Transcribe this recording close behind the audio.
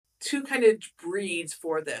two kind of breeds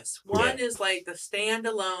for this. One Yeah. is like the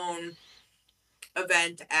standalone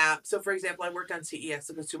event app. So for example, I worked on CES,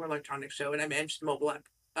 the Consumer Electronics Show, and I managed the mobile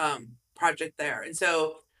app project there. And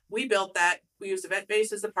so we built that. We used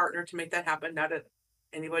Eventbase as the partner to make that happen. Not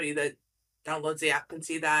anybody that downloads the app can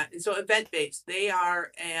see that. And so Eventbase, they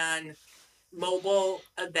are an mobile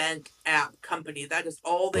event app company. That is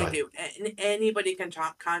all they Right. do. And anybody can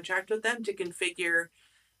contract with them to configure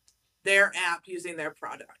their app using their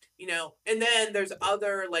product, and then there's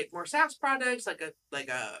other like more SaaS products like a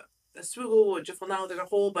Swoogle, a Jiffle. Now there's a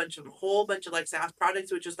whole bunch of like SaaS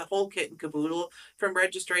products, which is the whole kit and caboodle, from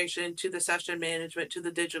registration to the session management to the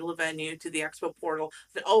digital venue to the expo portal.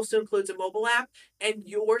 That also includes a mobile app, and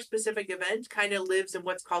your specific event kind of lives in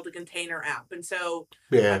what's called a container app. And so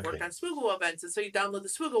Yeah. I've worked on Swoogle events, and so you download the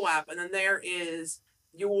Swoogle app, and then there is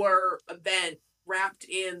your event wrapped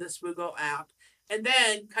in the Swoogle app. And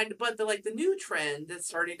then but the new trend that's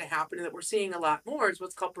starting to happen and that we're seeing a lot more is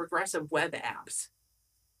what's called progressive web apps,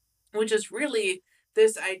 which is really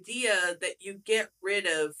this idea that you get rid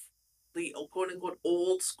of the quote unquote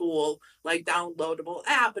old school like downloadable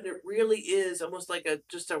app, and it really is almost like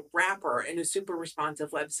just a wrapper and a super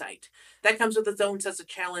responsive website that comes with its own sets of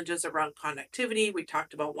challenges around connectivity. We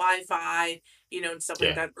talked about Wi-Fi, and stuff like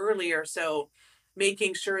Yeah. that earlier. So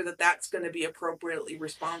making sure that that's going to be appropriately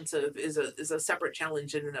responsive is a separate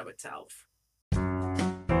challenge in and of itself.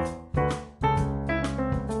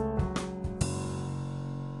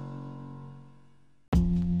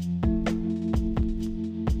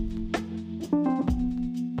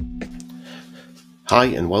 Hi,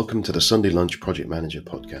 and welcome to the Sunday Lunch Project Manager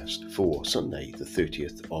podcast for Sunday, the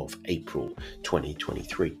 30th of April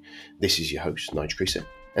 2023. This is your host, Nigel Creaser,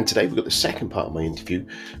 and today we've got the second part of my interview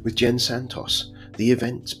with Jen Santos, the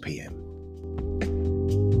events PM.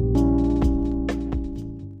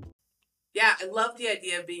 Yeah, I love the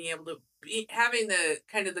idea of being able to having the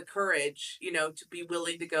kind of the courage, to be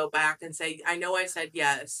willing to go back and say, I know I said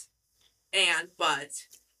yes, but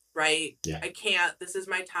right? Yeah. I can't, this is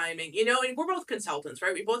my timing, and we're both consultants,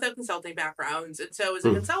 right? We both have consulting backgrounds. And so as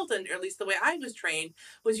a consultant, or at least the way I was trained,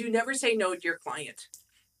 was you never say no to your client,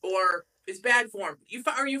 or it's bad form. You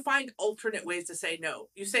find alternate ways to say no.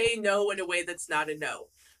 You say no in a way that's not a no,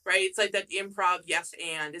 right? It's like that improv yes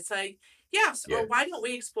and. It's like, yes, Yeah. or why don't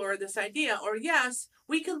we explore this idea? Or yes,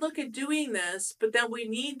 we can look at doing this, but then we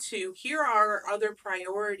need to, here are our other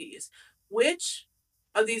priorities. Which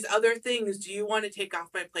of these other things do you want to take off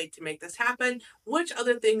my plate to make this happen? Which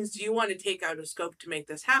other things do you want to take out of scope to make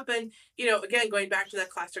this happen? Again, going back to that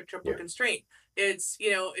classic triple constraint, it's,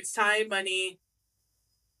 it's time, money,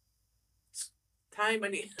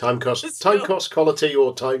 time cost quality,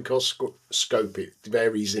 or time cost scope. It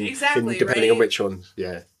varies depending on which one.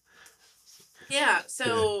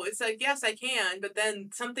 So it's like, yes, I can, but then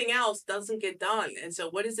something else doesn't get done. And so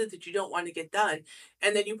what is it that you don't want to get done?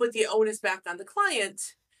 And then you put the onus back on the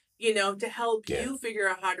client, to help you figure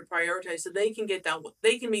out how to prioritize so they can get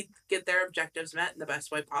their objectives met in the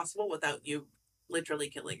best way possible without you literally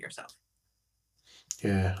killing yourself.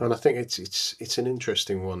 Yeah, and I think it's an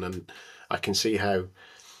interesting one, and I can see how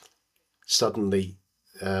suddenly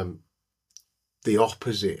the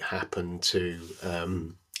opposite happened to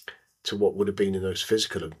what would have been in those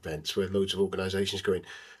physical events, where loads of organisations going,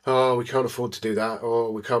 oh, we can't afford to do that,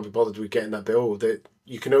 or we can't be bothered with getting that bill. That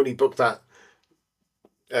you can only book that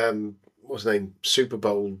what's the name, Super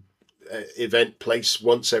Bowl event place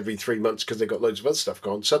once every 3 months because they've got loads of other stuff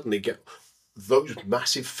going. Suddenly get those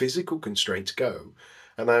massive physical constraints go.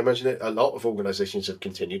 And I imagine that a lot of organisations have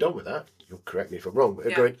continued on with that. You'll correct me if I'm wrong. But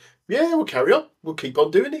they're going, we'll carry on. We'll keep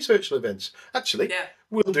on doing these virtual events. Actually,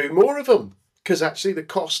 we'll do more of them. Because actually the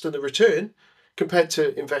cost and the return, compared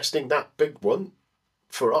to investing that big one,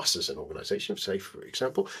 for us as an organisation, say for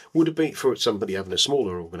example, would have been, for somebody having a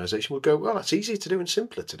smaller organisation, would go, well, that's easier to do and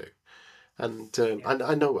simpler to do. And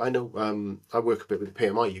I know I work a bit with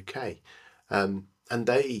PMI UK, and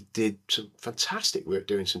they did some fantastic work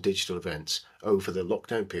doing some digital events over the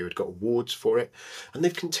lockdown period, got awards for it, and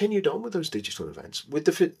they've continued on with those digital events, with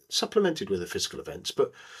supplemented with the physical events.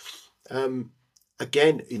 But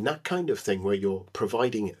again, in that kind of thing where you're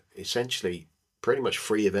providing essentially pretty much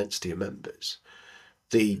free events to your members,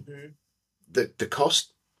 the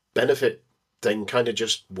cost benefit thing kind of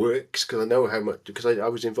just works, because I know how much, because I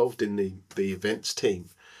was involved in the events team,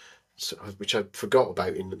 which I forgot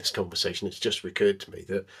about in this conversation. It's just recurred to me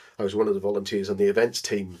that I was one of the volunteers on the events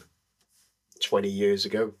team 20 years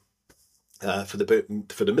ago for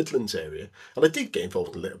the Midlands area, and I did get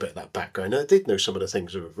involved in a little bit of that background. I did know some of the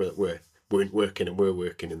things that weren't working and were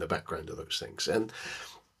working in the background of those things, and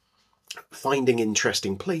finding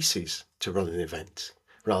interesting places to run an event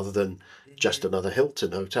rather than just Hmm. another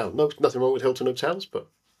Hilton hotel. No, nothing wrong with Hilton hotels, but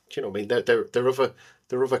you know what I mean. They're of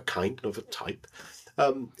a kind, of a type.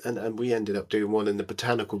 And we ended up doing one in the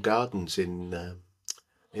botanical gardens in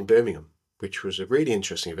Birmingham, which was a really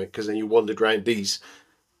interesting event because then you wandered around these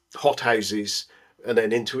hothouses and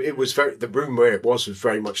then into it was very the room where it was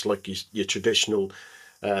very much like your traditional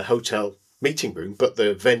hotel meeting room, but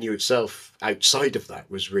the venue itself outside of that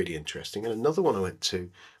was really interesting. And another one I went to,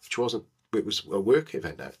 which wasn't it was a work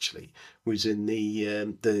event actually, was in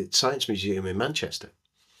the Science Museum in Manchester,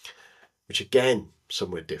 which again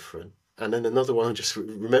somewhere different. And then another one, I'm just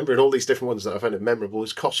remembering all these different ones that I found it memorable,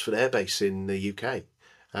 is Cosford Air Base in the UK,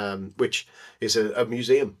 which is a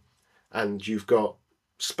museum, and you've got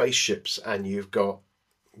spaceships and you've got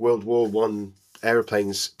World War I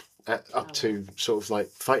aeroplanes up Oh wow. to sort of like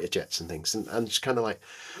fighter jets and things, and it's kind of like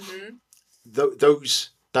Hmm.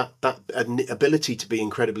 those that ability to be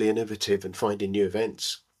incredibly innovative and finding new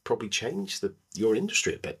events probably changed your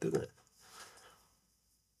industry a bit, didn't it?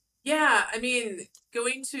 Yeah, I mean,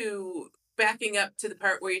 going to backing up to the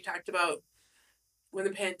part where you talked about when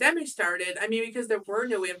the pandemic started, I mean, because there were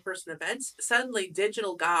no in-person events, suddenly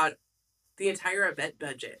digital got the entire event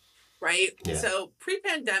budget, right? Yeah, So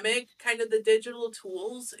pre-pandemic, kind of the digital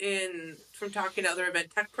tools in from talking to other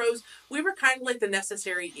event tech pros, we were kind of like the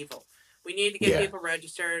necessary evil. We need to get yeah, people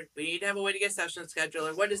registered. We need to have a way to get sessions scheduled.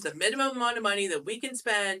 And what is the minimum amount of money that we can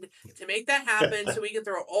spend to make that happen so we can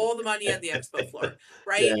throw all the money on the expo floor, yeah,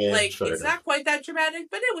 right? yeah. That's Like fair it's enough. not quite that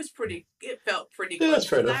dramatic, but it felt pretty Yeah, that's close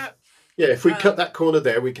fair to enough. that. Yeah, if we cut Um, that corner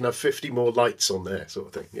there, we can have 50 more lights on there,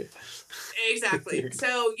 sort of thing. Exactly. Yeah,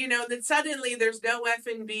 So, then suddenly there's no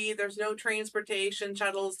F&B, there's no transportation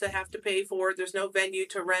shuttles to have to pay for, there's no venue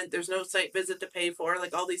to rent, there's no site visit to pay for,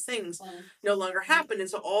 like all these things no longer happen. And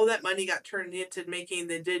so all that money got turned into making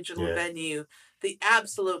the digital yeah, venue the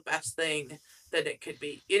absolute best thing that it could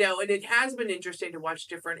be. And it has been interesting to watch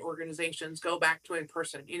different organizations go back to in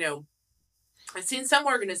person. I've seen some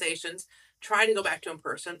organizations try to go back to in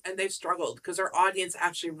person and they've struggled because their audience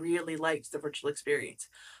actually really likes the virtual experience.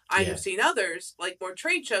 I have yeah, seen others, like more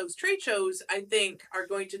trade shows. Trade shows, I think, are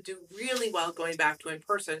going to do really well going back to in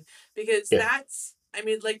person because yeah, I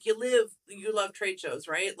mean, like you love trade shows,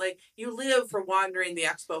 right? Like you live for wandering the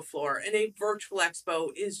expo floor, and a virtual expo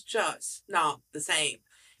is just not the same.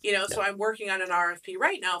 So no, I'm working on an RFP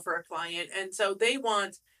right now for a client, and so they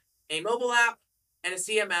want a mobile app and a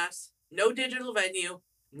CMS, no digital venue.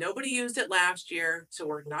 Nobody used it last year, so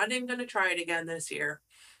we're not even going to try it again this year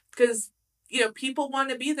because people want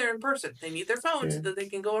to be there in person. They need their phone yeah, so that they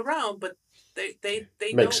can go around, but they yeah. they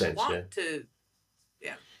they Makes don't sense. want Yeah, to.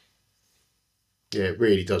 Yeah. yeah, it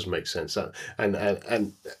really does make sense. And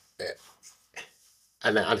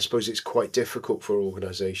and I suppose it's quite difficult for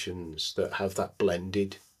organisations that have that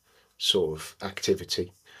blended sort of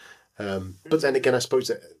activity. But then Hmm. again, I suppose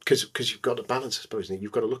that because you've got to balance, I suppose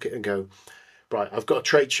you've got to look at it and go, right, I've got a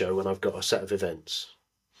trade show and I've got a set of events.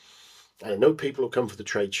 And I know people will come for the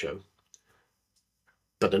trade show,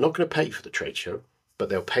 but they're not going to pay for the trade show, but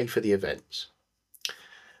they'll pay for the events.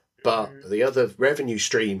 But Hmm. the other revenue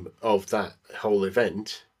stream of that whole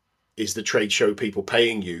event is the trade show people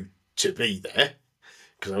paying you to be there,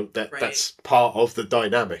 because Right. that's part of the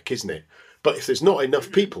dynamic, isn't it? But if there's not enough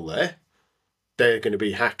Hmm. people there, they're going to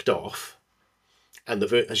be hacked off, and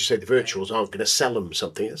as you say, the Right. virtuals aren't going to sell them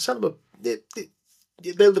something. Sell them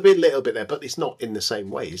there'll be a little bit there, but it's not in the same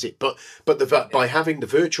way, is it? But by No. having the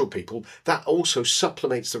virtual people, that also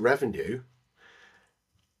supplements the revenue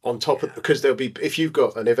on top of, Yeah. because there'll be, if you've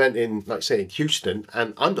got an event in, like say in Houston,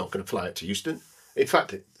 and I'm not going to fly out to Houston. In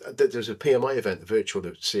fact, there's a PMI event, the virtual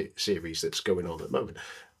series that's going on at the moment.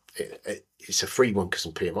 It's a free one because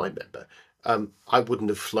I'm a PMI member. I wouldn't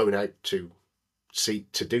have flown out to see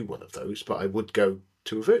to do one of those, but I would go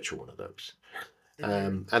to a virtual one of those.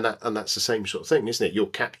 Hmm. And that's the same sort of thing, isn't it?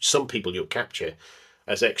 You'll some people you'll capture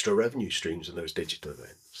as extra revenue streams in those digital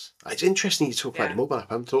events. It's interesting you talk about the Yeah. mobile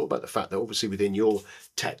app. I haven't thought about the fact that obviously within your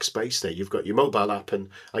tech space there, you've got your mobile app and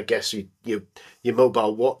I guess your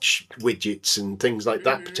mobile watch widgets and things like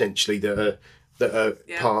that Hmm. potentially that are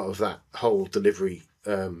Yeah. part of that whole delivery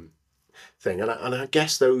thing. And I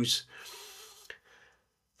guess those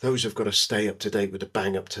have got to stay up to date with the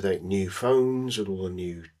bang up to date new phones and all the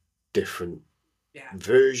new different Yeah.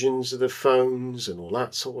 versions of the phones and all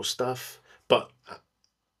that sort of stuff. But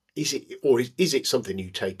is it something you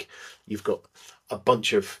take? You've got a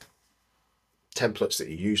bunch of templates that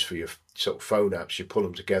you use for your sort of phone apps. You pull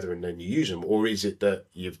them together and then you use them, or is it that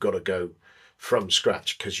you've got to go from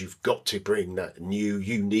scratch because you've got to bring that new,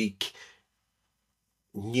 unique,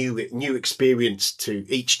 new experience to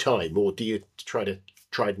each time, or do you try to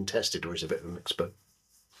tried and tested, or is it a bit of a mixed bag?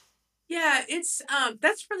 Yeah, it's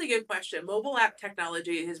that's a really good question. Mobile app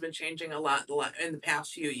technology has been changing a lot in the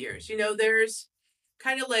past few years. There's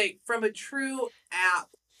kind of like from a true app,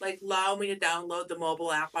 like allow me to download the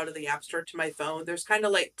mobile app out of the app store to my phone. There's kind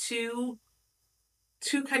of like two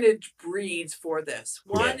kind of breeds for this.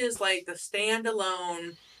 Yeah. One is like the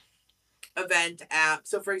standalone event app.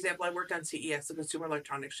 So, for example, I worked on CES, the Consumer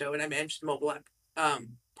Electronics Show, and I managed the mobile app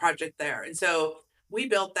project there. And so we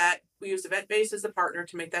built that. We used EventBase as a partner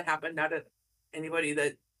to make that happen. Not a, anybody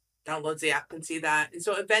that downloads the app can see that. And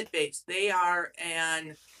so EventBase, they are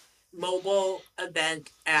an mobile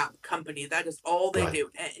event app company. That is all they Right.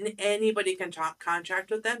 do. And anybody can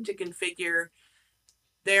contract with them to configure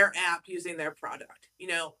their app using their product.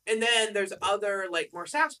 And then there's other like more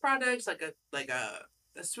SaaS products, like a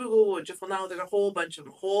Swoogle or Jiffle. Now there's a whole bunch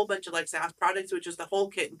of like SaaS products, which is the whole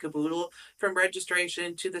kit and caboodle from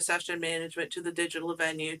registration to the session management to the digital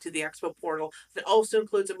venue to the expo portal. That also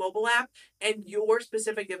includes a mobile app, and your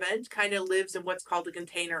specific event kind of lives in what's called a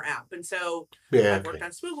container app. And so Yeah. I've worked Okay.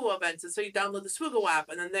 on Swoogle events, and so you download the Swoogle app,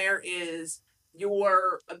 and then there is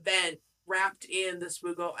your event wrapped in the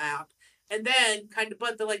Swoogle app. And then kind of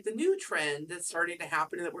but the new trend that's starting to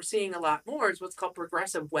happen and that we're seeing a lot more is what's called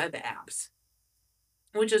progressive web apps,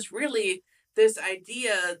 which is really this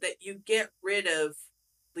idea that you get rid of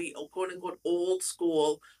the quote unquote old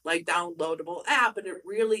school like downloadable app, and it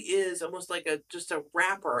really is almost like a just a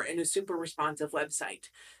wrapper and a super responsive website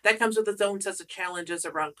that comes with its own sets of challenges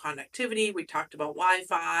around connectivity. We talked about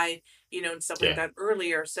Wi-Fi, and stuff like Yeah. that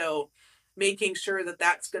earlier. So making sure that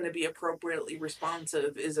that's going to be appropriately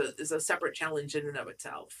responsive is a separate challenge in and of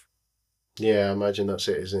itself. Yeah, I imagine that's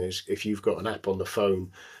it, isn't it? If you've got an app on the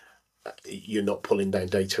phone, you're not pulling down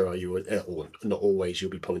data, are you? Or not always.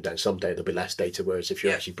 You'll be pulling down some data. There'll be less data. Whereas if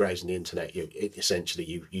you're Yep. actually browsing the internet, essentially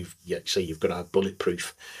you've yeah, say you've got to have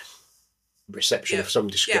bulletproof reception of Yep. some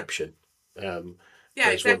Yeah. description. Um, Yeah,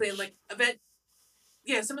 whereas exactly. And once, like event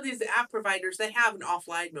yeah, some of these app providers, they have an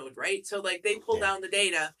offline mode, right? So like they pull yeah, down the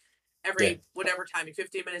data yeah, every whatever time,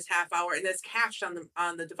 15 minutes, half hour, and that's cached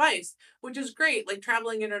on the device, which is great. Like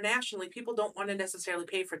traveling internationally, people don't want to necessarily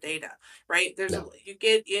pay for data, right? no, You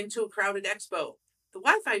get into a crowded expo, the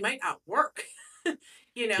Wi-Fi might not work.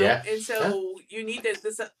 yeah, And yeah, so you need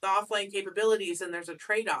the offline capabilities, and there's a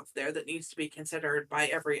trade-off there that needs to be considered by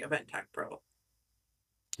every event tech pro.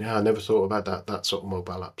 yeah. I never thought about that sort of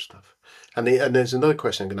mobile app stuff. And there's another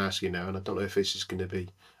question I'm going to ask you now, and I don't know if this is going to be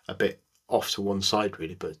a bit off to one side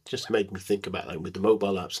really, but it just made me think about that with the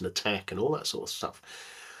mobile apps and the tech and all that sort of stuff,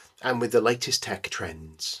 and with the latest tech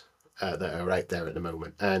trends that are out there at the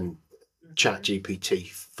moment, and Chat Hmm. GPT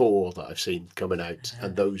 4 that I've seen coming out,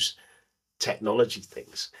 and those technology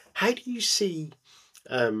things. How do you see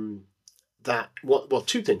um, that? Well,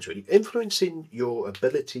 two things really: influencing your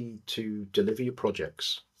ability to deliver your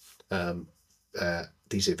projects, um,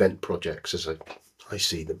 these event projects, as I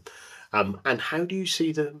see them, and how do you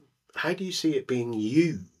see them? How do you see it being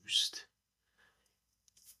used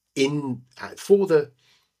in for the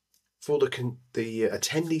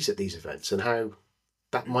attendees at these events, and how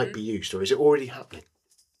that might Hmm. be used, or is it already happening?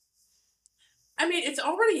 I mean, it's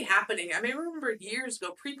already happening. I mean, I remember years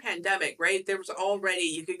ago, pre-pandemic, right? There was already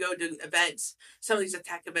you could go to events. Some of these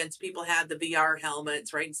tech events, people had the VR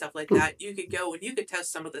helmets, right, and stuff like Hmm. that. You could go and you could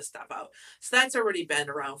test some of this stuff out. So that's already been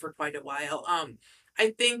around for quite a while.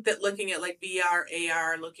 I think that looking at like VR,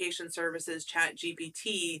 AR, location services, Chat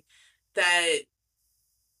GPT, that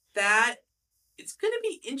that it's going to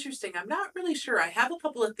be interesting. I'm not really sure. I have a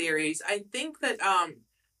couple of theories. I think that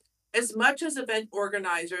as much as event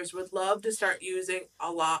organizers would love to start using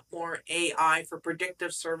a lot more AI for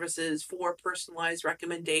predictive services, for personalized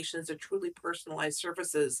recommendations, or truly personalized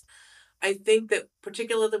services, I think that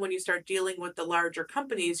particularly when you start dealing with the larger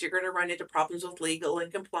companies, you're going to run into problems with legal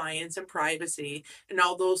and compliance and privacy and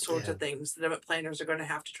all those sorts Yeah, of things that event planners are going to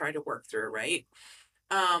have to try to work through, right?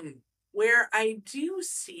 Where I do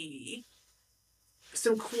see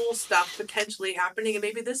some cool stuff potentially happening, and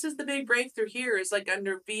maybe this is the big breakthrough here, is like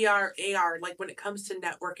under VR, AR, like when it comes to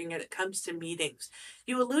networking and it comes to meetings.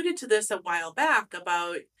 You alluded to this a while back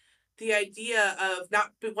about the idea of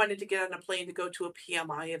not wanting to get on a plane to go to a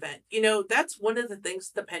PMI event. That's one of the things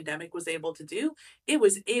the pandemic was able to do. It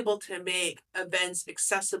was able to make events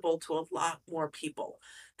accessible to a lot more people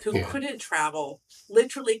who yeah, couldn't travel,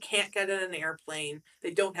 literally can't get on an airplane.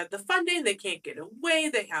 They don't have the funding, they can't get away,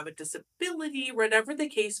 they have a disability, whatever the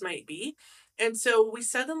case might be. And so we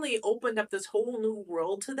suddenly opened up this whole new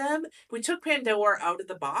world to them. We took Pandora out of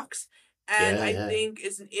the box. And yeah, I yeah. think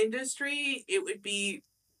as an industry, it would be,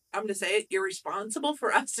 I'm going to say it, irresponsible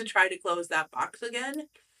for us to try to close that box again.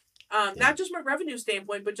 Yeah. Not just from a revenue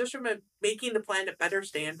standpoint, but just from a making the planet better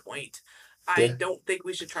standpoint. I Yeah. don't think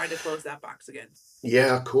we should try to close that box again.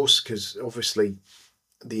 Yeah, of course, because obviously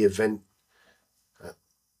the event uh,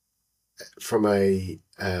 from a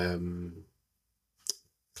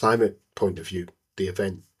climate point of view, the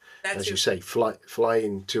event, That as you too. say,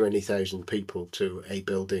 flying 20,000 people to a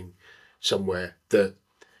building somewhere that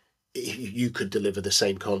you could deliver the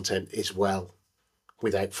same content as well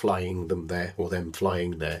without flying them there or them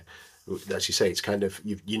flying there. As you say, it's kind of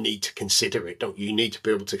you need to consider it, don't you? You need to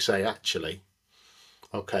be able to say, actually,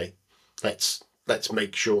 okay, let's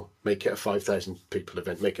make it a 5,000 people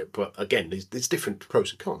event, make it. But again, there's different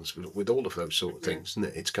pros and cons with all of those sort of Hmm. things, isn't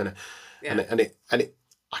it? It's kind of Yeah. and it.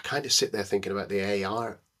 I kind of sit there thinking about the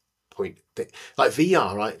AR point, like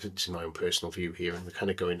VR, right? This is my own personal view here, and we're kind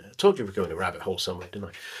of going. I told you we're going a rabbit hole somewhere,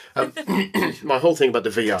 didn't I? My whole thing about the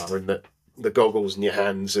VR and the goggles in your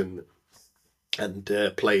hands and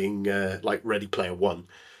playing like Ready Player One,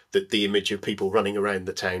 that the image of people running around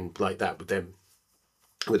the town like that with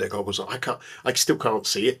their goggles on. I still can't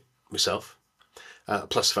see it myself.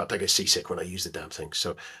 Plus the fact I get seasick when I use the damn thing.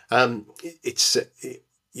 So it's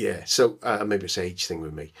yeah. So maybe it's an age thing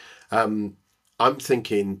with me. I'm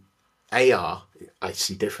thinking AR. I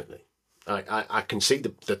see differently. I can see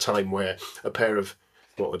the time where a pair of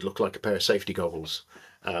what would look like a pair of safety goggles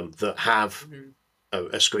that have Hmm.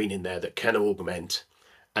 a screen in there that can augment.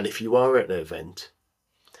 And if you are at an event,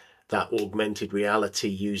 that augmented reality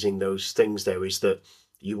using those things there is that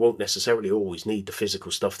you won't necessarily always need the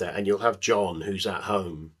physical stuff there. And you'll have John, who's at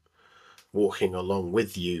home, walking along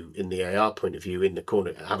with you in the AR point of view in the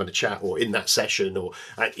corner, having a chat or in that session. Or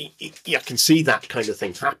I can see that kind of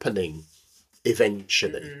thing happening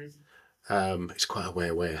eventually. Hmm. It's quite a way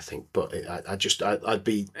away, I think, but I'd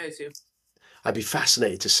be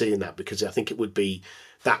fascinated to seeing that because I think it would be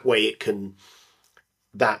that way.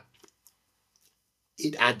 That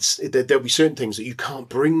it adds. There'll be certain things that you can't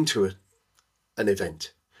bring to an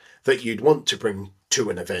event that you'd want to bring to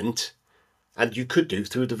an event, and you could do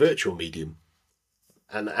through the virtual medium.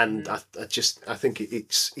 And Hmm. I think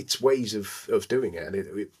it's ways of doing it, and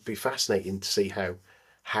it'd be fascinating to see how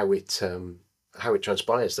it how it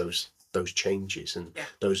transpires those changes and Yeah.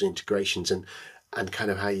 those integrations and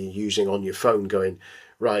kind of how you're using on your phone, going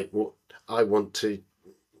right. What I want to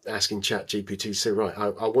asking Chat GPT, say right,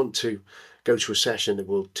 I want to go to a session that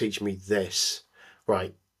will teach me this,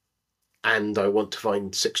 right? And I want to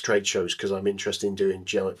find 6 trade shows because I'm interested in doing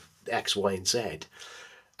X, Y, and Z.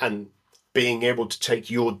 And being able to take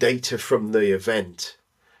your data from the event,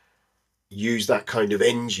 use that kind of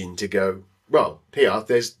engine to go, well, here,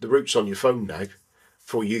 there's the routes on your phone now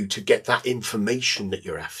for you to get that information that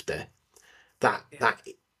you're after. Yeah. That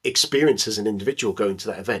experience as an individual going to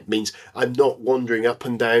that event means I'm not wandering up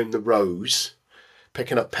and down the rows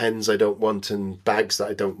picking up pens I don't want and bags that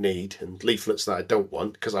I don't need and leaflets that I don't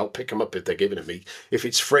want because I'll pick them up if they're giving it me. If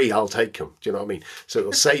it's free, I'll take them. Do you know what I mean? So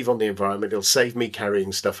it'll save on the environment. It'll save me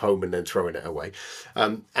carrying stuff home and then throwing it away.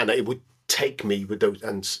 And it would take me with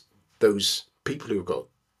those people who've got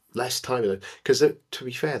less time because to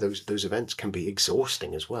be fair, those events can be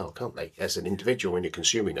exhausting as well, can't they? As an individual when you're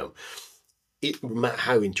consuming them, it no matter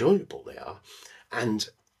how enjoyable they are, and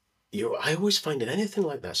I always find in anything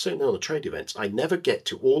like that, certainly on the trade events, I never get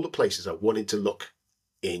to all the places I wanted to look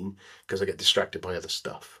in because I get distracted by other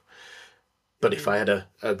stuff. But if Hmm. I had a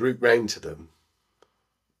route round to them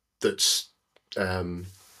that's um,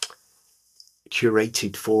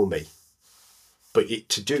 curated for me, but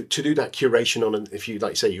to do that curation on if you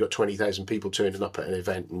like say you've got 20,000 people turning up at an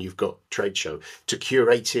event and you've got trade show, to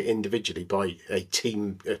curate it individually by a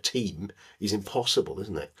team is impossible,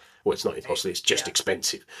 isn't it? Well, it's not Right. impossible, it's just Yeah.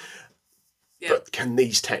 expensive. Yeah. But can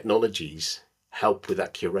these technologies help with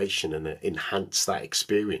that curation and enhance that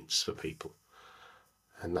experience for people?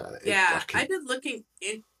 And I Yeah. can, I've been looking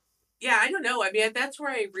in. Yeah, I don't know. I mean, that's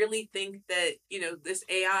where I really think that, this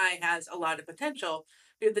AI has a lot of potential.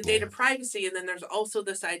 The data yeah, privacy, and then there's also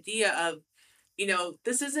this idea of,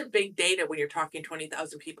 this isn't big data when you're talking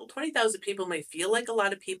 20,000 people. 20,000 people may feel like a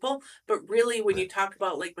lot of people, but really when uh, you talk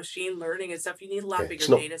about like machine learning and stuff, you need a yeah, lot bigger it's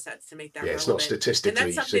not, data sets to make that yeah, it's not relevant. And that's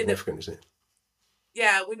statistically something that, significant, is it?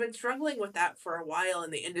 yeah, we've been struggling with that for a while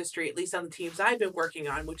in the industry, at least on the teams I've been working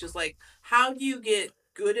on, which is like, how do you get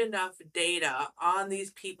good enough data on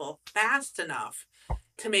these people fast enough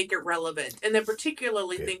to make it relevant? And then,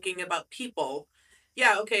 particularly Yeah, thinking about people.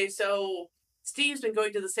 Yeah, okay, so Steve's been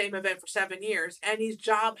going to the same event for 7 years and he's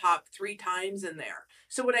job hopped 3 times in there.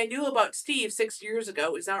 So, what I knew about Steve 6 years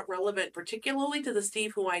ago is not relevant, particularly to the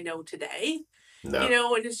Steve who I know today. no, And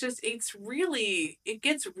it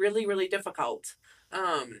gets really, really difficult.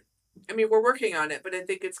 Um, I mean, we're working on it, but I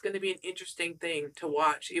think it's going to be an interesting thing to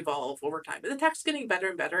watch evolve over time. And the tech's getting better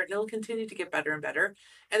and better, and it'll continue to get better and better.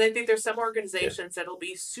 And I think there's some Yeah. organizations that'll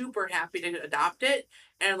be super happy to adopt it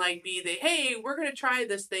and like be the hey, we're going to try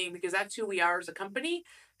this thing because that's who we are as a company.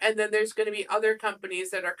 And then there's going to be other companies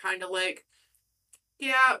that are kind of like,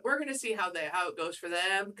 yeah, we're going to see how it goes for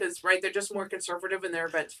them because right, they're just more conservative in their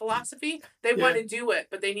events philosophy. They want Yeah. to do it,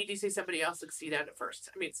 but they need to see somebody else succeed at it first.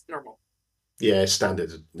 I mean, it's normal. Yeah,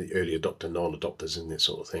 standard, the early adopter, non-adopters, and this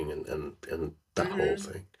sort of thing, and that whole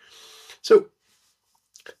Hmm. thing. So,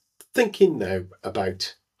 thinking now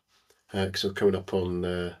about because we're coming up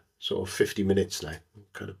on sort of 50 minutes now,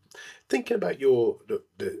 kind of thinking about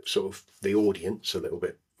the sort of the audience a little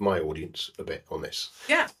bit, my audience a bit on this.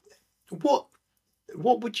 Yeah. What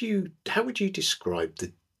what would you how would you describe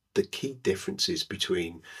the key differences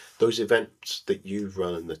between those events that you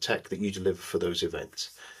run and the tech that you deliver for those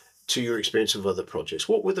events to your experience of other projects?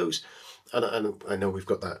 What were those? And I know we've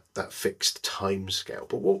got that fixed time scale,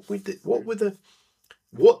 but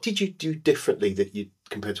what did you do differently that you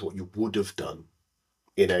compared to what you would have done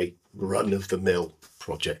in a run of the mill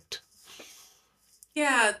project?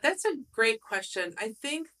 Yeah, that's a great question. I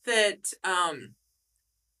think that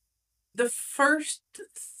the first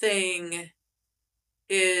thing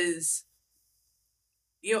is,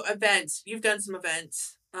 events. You've done some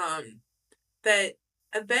events. That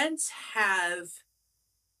events have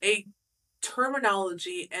a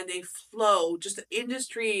terminology and a flow, just the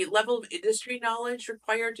industry level of industry knowledge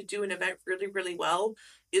required to do an event really, really well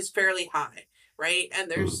is fairly high, right? And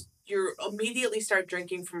Mm. there's you immediately start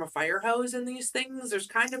drinking from a fire hose in these things. There's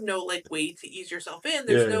kind of no like way to ease yourself in.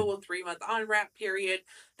 There's Yeah, no 3 month on ramp period.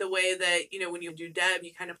 The way that, when you do dev,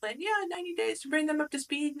 you kind of plan, yeah, 90 days to bring them up to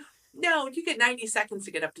speed. No, you get 90 seconds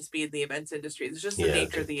to get up to speed in the events industry. It's just the yeah,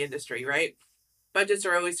 nature of okay, the industry, right? Budgets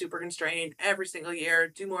are always super constrained every single year,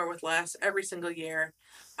 do more with less every single year.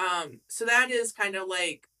 So that is kind of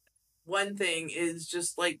like one thing is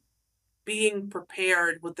just like being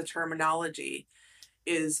prepared with the terminology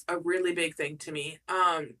is a really big thing to me.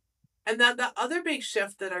 And then the other big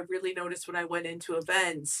shift that I really noticed when I went into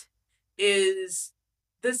events is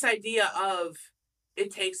this idea of it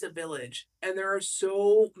takes a village. And there are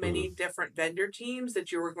so mm, many different vendor teams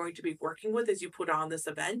that you are going to be working with as you put on this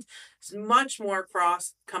event. It's much more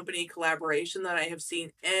cross company collaboration than I have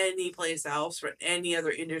seen any place else or any other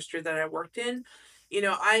industry that I worked in.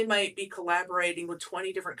 I might be collaborating with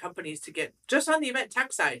 20 different companies to get just on the event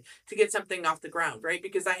tech side to get something off the ground, right?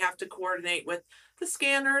 Because I have to coordinate with the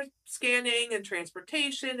scanner scanning and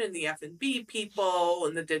transportation and the F&B people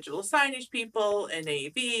and the digital signage people and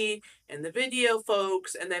AV and the video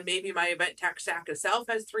folks. And then maybe my event tech stack itself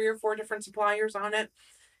has 3 or 4 different suppliers on it.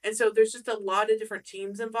 And so there's just a lot of different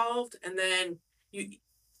teams involved. And then you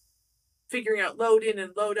figuring out load in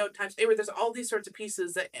and load out times. Anyway, there's all these sorts of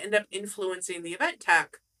pieces that end up influencing the event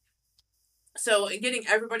tech. So, and getting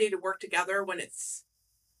everybody to work together when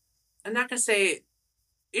I'm not going to say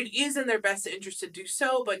it is in their best interest to do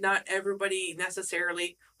so, but not everybody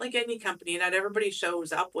necessarily, like any company, not everybody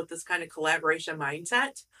shows up with this kind of collaboration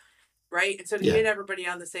mindset, right? And so to yeah. get everybody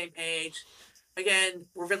on the same page, again,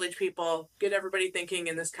 we're village people, get everybody thinking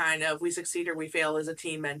in this kind of we succeed or we fail as a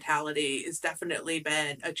team mentality is definitely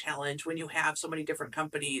been a challenge when you have so many different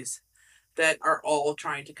companies that are all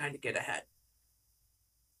trying to kind of get ahead.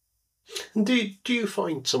 And do you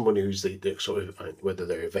find someone who's the sort of whether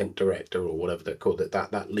they're event director or whatever they're called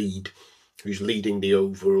that lead who's leading the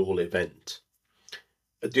overall event?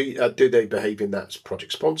 Do they behave in that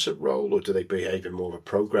project sponsor role, or do they behave in more of a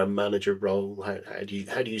program manager role? How do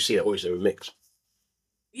you see it, or is there a mix?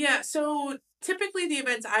 Yeah, so typically the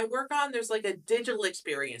events I work on, there's like a digital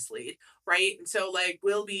experience lead, right? And so like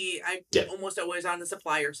I'm Yeah, almost always on the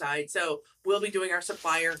supplier side. So we'll be doing our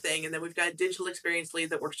supplier thing, and then we've got a digital experience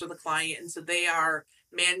lead that works with the client. And so they are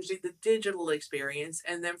managing the digital experience.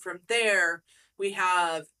 And then from there, we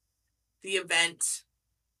have the event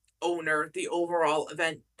owner, the overall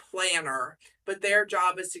event planner, but their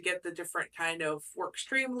job is to get the different kind of work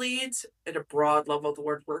stream leads at a broad level, the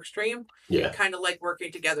word work stream, yeah, kind of like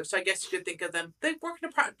working together. So I guess you could think of them, they work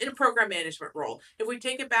in a program management role. If we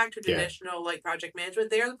take it back to yeah, traditional like project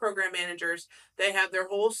management, they are the program managers. They have their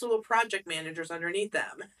whole slew of project managers underneath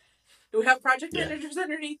them who have project yeah. managers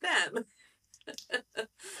underneath them,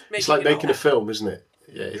 It's making like it all making a happen. film, isn't it?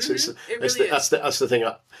 Yeah, It it's really is. that's the thing.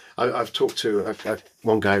 I've talked to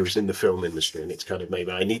one guy who's in the film industry, and it's kind of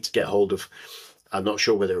maybe I need to get hold of. I'm not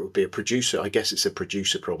sure whether it would be a producer. I guess it's a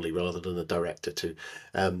producer probably rather than a director to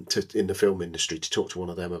in the film industry to talk to one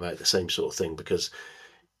of them about the same sort of thing because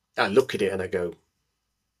I look at it and I go,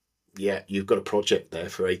 yeah, you've got a project there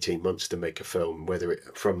for 18 months to make a film, whether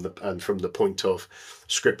it from the point of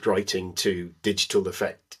script writing to digital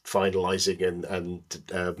effect finalizing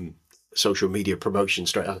and social media promotion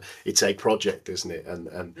straight out. It's a project, isn't it? And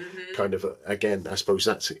Hmm. kind of again, I suppose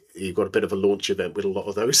that's, you've got a bit of a launch event with a lot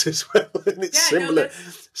of those as well, and it's Yeah, no,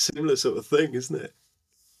 similar sort of thing, isn't it?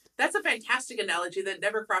 that's a fantastic analogy that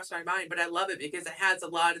never crossed my mind, but I love it because it has a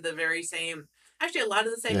lot of the very same, actually, a lot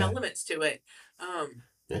of the same Yeah, elements to it. Um,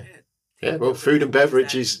 yeah, eh, yeah. table Well, building, food they and use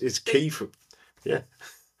beverage that. is They key for, yeah,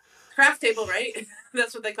 craft table, right?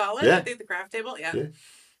 That's what they call it. I yeah, think the craft table. Yeah. yeah,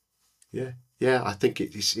 yeah, yeah. I think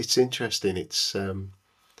it's interesting. It's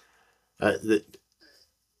that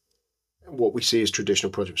what we see as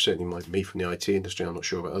traditional projects, certainly like me from the IT industry, I'm not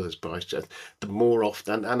sure about others, but the more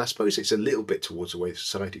often, and I suppose it's a little bit towards the way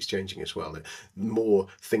society's changing as well, that more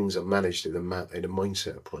things are managed in in a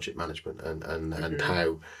mindset of project management, and Hmm.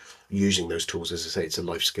 how using those tools, as I say, it's a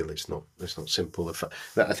life skill. It's not simple.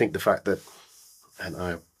 That I think the fact that, and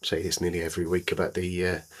I say this nearly every week about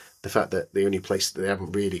the fact that the only place that they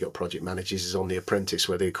haven't really got project managers is on The Apprentice,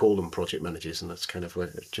 where they call them project managers, and that's kind of where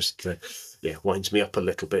it just yeah, winds me up a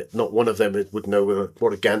little bit. Not one of them would know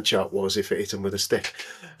what a Gantt chart was if it hit them with a stick.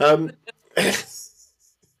 Um, and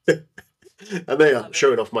they are Love it.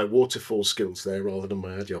 showing off my waterfall skills there rather than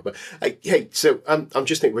my agile. But hey, so I'm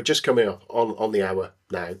just thinking we're just coming up on the hour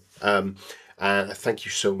now. And thank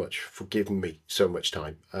you so much for giving me so much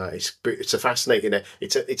time. It's a fascinating,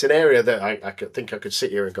 it's an area that I could think I could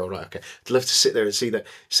sit here and go, right, okay, I'd love to sit there and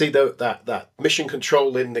that mission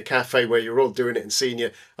control in the cafe where you're all doing it and seeing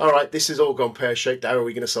you. All right, this has all gone pear shaped. How are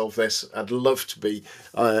we going to solve this? I'd love to be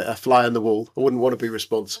a fly on the wall. I wouldn't want to be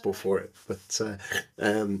responsible for it, but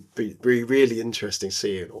be really interesting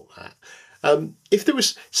seeing all that. If there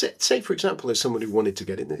was, say, for example, there's someone who wanted to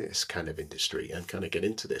get into this kind of industry and kind of get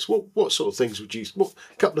into this, what sort of things would you, what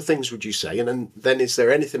couple of things would you say? And then is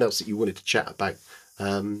there anything else that you wanted to chat about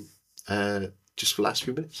um, just for the last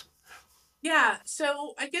few minutes? Yeah.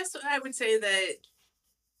 So I guess I would say that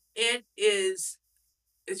it is,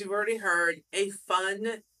 as you've already heard, a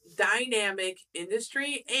fun, dynamic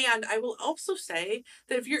industry. And I will also say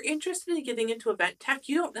that if you're interested in getting into event tech,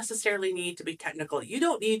 you don't necessarily need to be technical. You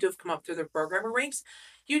don't need to have come up through the programmer ranks.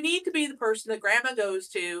 You need to be the person that grandma goes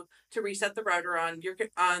to reset the router on your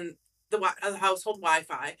on the household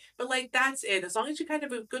Wi-Fi. But like that's it. As long as you kind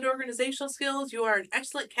of have good organizational skills, you are an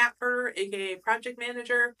excellent cat herder, aka project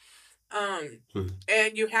manager, um, Hmm.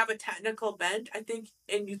 and you have a technical bent, I think,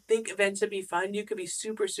 and you think events would be fun, you could be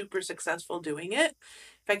super, super successful doing it.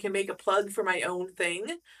 If I can make a plug for my own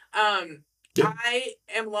thing, um, Yeah. I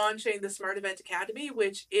am launching the Smart Event Academy,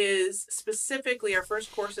 which is specifically our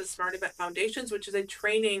first course is Smart Event Foundations, which is a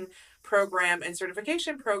training program and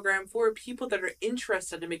certification program for people that are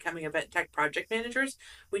interested in becoming event tech project managers.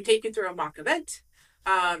 We take you through a mock event,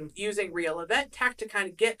 using real event tech to kind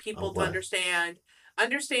of get Oh people to wow.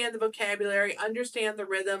 understand the vocabulary, understand the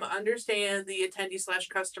rhythm, understand the attendee slash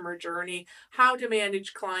customer journey, how to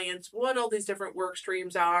manage clients, what all these different work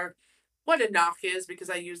streams are, what a knock is, because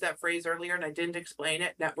I used that phrase earlier and I didn't explain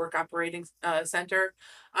it, network operating center,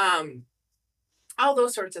 um, all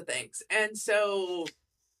those sorts of things. And so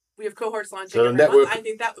we have cohorts launching So the every month. I network,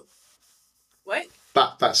 think that, what?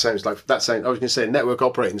 that sounds like that sound. I was going to say network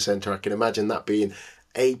operating center. I can imagine that being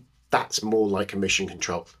a that's more like a mission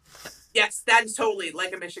control. Yes, that's totally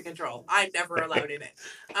like a mission control. I'm never allowed in it.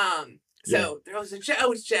 Yeah, So there was a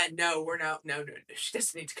oh, it's Jen. No, we're not. No, no, no. She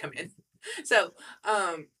doesn't need to come in. So,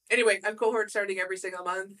 anyway, a cohort starting every single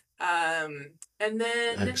month. And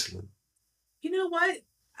then excellent. you know what?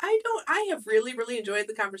 I have really, really enjoyed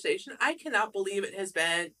the conversation. I cannot believe it has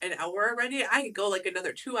been an hour already. I could go like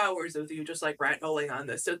another 2 hours with you just like rat holing on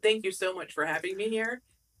this. So thank you so much for having me here.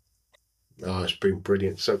 Oh, it's been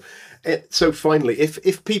brilliant. So, so finally,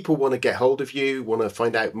 if people want to get hold of you, want to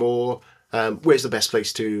find out more, where's the best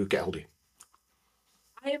place to get hold of you?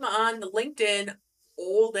 I am on LinkedIn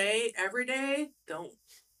all day, every day. Don't,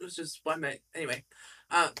 it was just 1 minute. Anyway,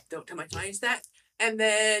 don't tell my clients that. And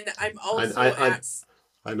then I'm I also I I, at,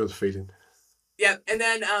 I know the feeling. yeah, and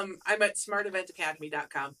then I'm at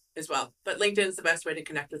smarteventacademy.com as well. But LinkedIn is the best way to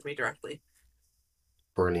connect with me directly.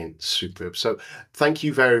 Brilliant, superb. So, thank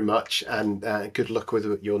you very much, and good luck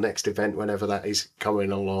with your next event whenever that is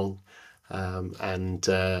coming along. And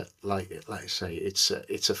like I say, it's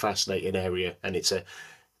a fascinating area, and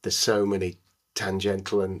there's so many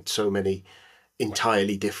tangential and so many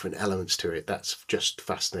entirely different elements to it. That's just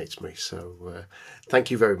fascinates me. So,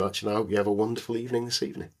 thank you very much, and I hope you have a wonderful evening this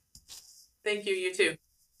evening. Thank you, you too.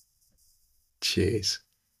 Cheers.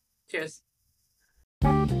 Cheers.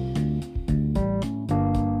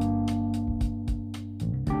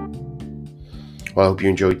 Well, I hope you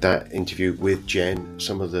enjoyed that interview with Jen.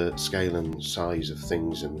 Some of the scale and size of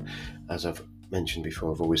things, and as I've mentioned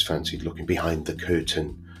before, I've always fancied looking behind the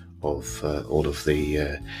curtain of all of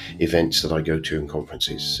the events that I go to and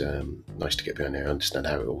conferences. Nice to get behind there, understand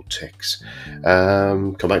how it all ticks.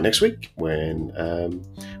 Come back next week when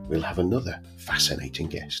we'll have another fascinating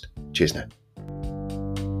guest. Cheers now.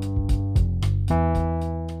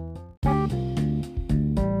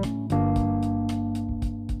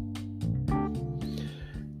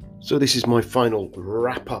 So this is my final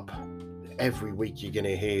wrap up. Every week you're going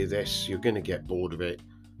to hear this, you're going to get bored of it,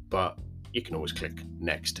 but you can always click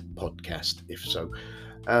next podcast if so.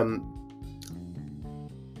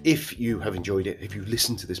 If you have enjoyed it, if you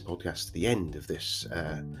listen to this podcast to the end of this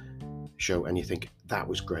show and you think that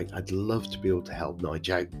was great, I'd love to be able to help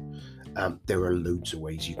Nigel out. There are loads of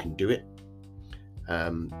ways you can do it.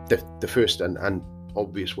 The first and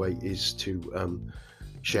obvious way is to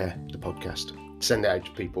share the podcast, send it out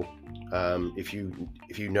to people. If you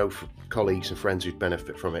know colleagues and friends who'd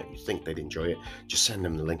benefit from it, you think they'd enjoy it, just send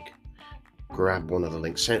them the link. Grab one of the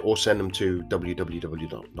links, or send them to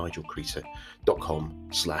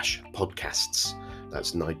www.nigelcreaser.com/podcasts.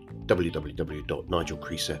 That's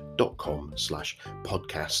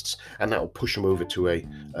www.nigelcreaser.com/podcasts, and that will push them over to a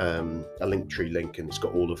Linktree link, and it's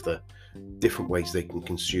got all of the different ways they can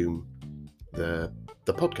consume the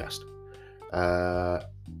podcast.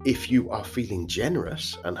 If you are feeling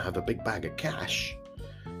generous and have a big bag of cash,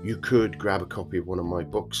 you could grab a copy of one of my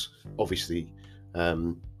books. Obviously,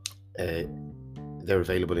 they're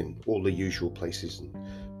available in all the usual places, in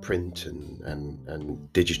print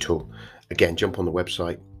and digital. Again, jump on the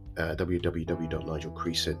website,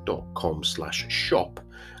 www.nigelcreaser.com/shop,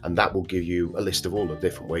 and that will give you a list of all the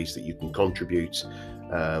different ways that you can contribute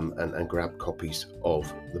and grab copies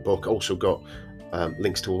of the book. Also got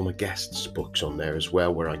links to all my guests' books on there as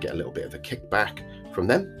well, where I get a little bit of a kickback from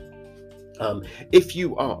them. If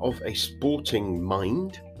you are of a sporting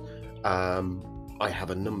mind, I have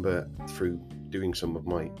a number through doing some of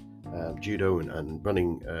my judo and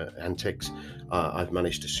running antics. I've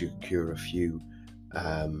managed to secure a few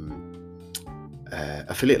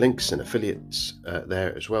affiliate links and affiliates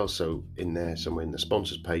there as well. So in there, somewhere in the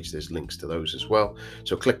sponsors page, there's links to those as well.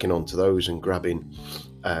 So clicking onto those and grabbing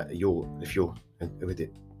if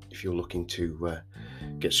you're looking to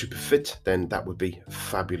get super fit, then that would be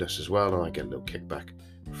fabulous as well, and I get a little kickback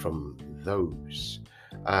from those.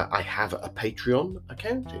 I have a Patreon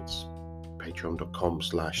account. It's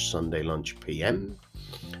patreon.com/sundaylunchpm.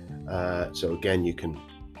 So again, you can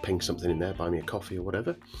ping something in there, buy me a coffee or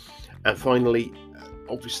whatever. And finally,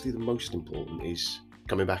 obviously the most important is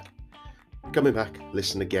coming back,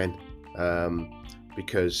 listen again,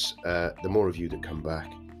 because the more of you that come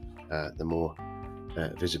back, the more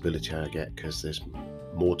visibility I get, because there's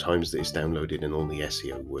more times that it's downloaded and all the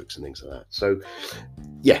SEO works and things like that. So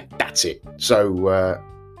yeah, that's it. So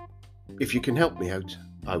if you can help me out,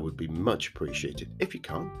 I would be much appreciated. If you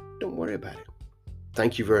can't, don't worry about it.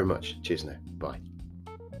 Thank you very much. Cheers now. Bye.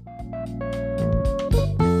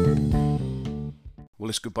 Well,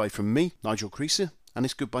 it's goodbye from me, Nigel Creaser, and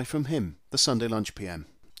it's goodbye from him, the Sunday Lunch PM.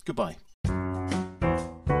 Goodbye.